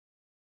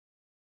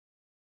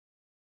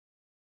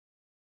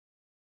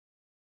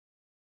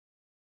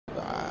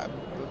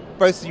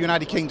both the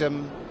United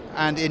Kingdom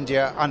and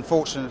India,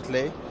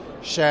 unfortunately,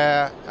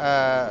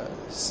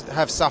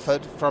 have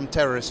suffered from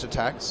terrorist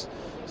attacks.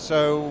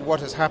 So what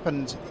has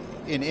happened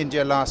in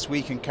India last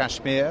week in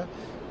Kashmir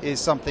is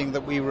something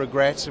that we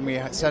regret, and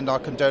we send our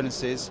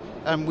condolences,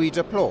 and we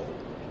deplore.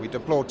 We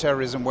deplore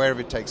terrorism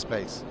wherever it takes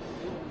place.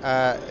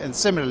 And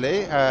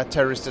similarly,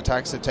 terrorist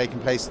attacks have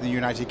taken place in the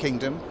United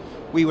Kingdom.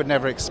 We would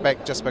never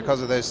expect, just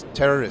because of those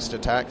terrorist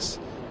attacks,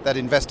 that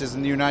investors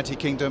in the United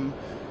Kingdom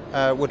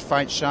would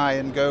fight shy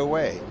and go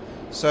away.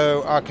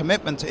 So our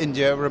commitment to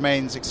India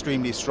remains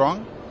extremely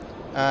strong,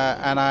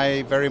 and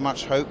I very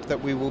much hope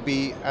that we will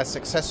be as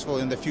successful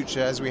in the future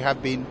as we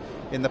have been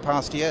in the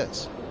past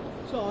years.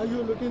 So are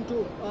you looking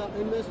to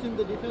invest in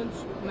the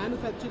defense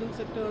manufacturing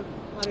sector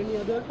or any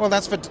other? Well,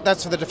 that's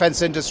for the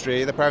defense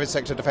industry, the private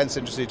sector defense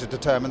industry, to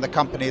determine the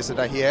companies that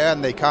are here,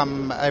 and they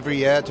come every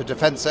year to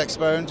Defence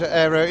Expo and to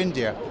Aero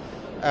India.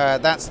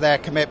 That's their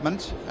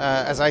commitment.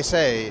 As I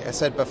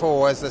said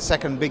before, as the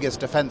second biggest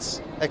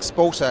defence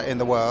exporter in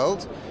the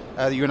world,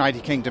 the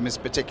United Kingdom is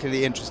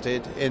particularly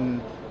interested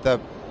in the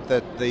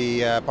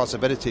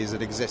possibilities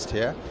that exist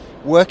here.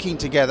 Working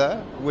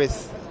together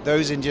with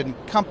those Indian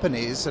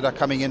companies that are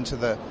coming into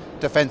the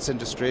defence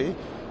industry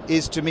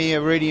is, to me,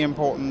 a really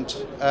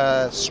important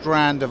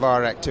strand of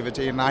our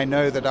activity, and I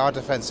know that our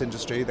defence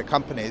industry, the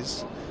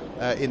companies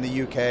in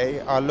the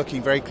UK, are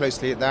looking very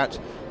closely at that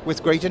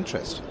with great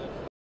interest.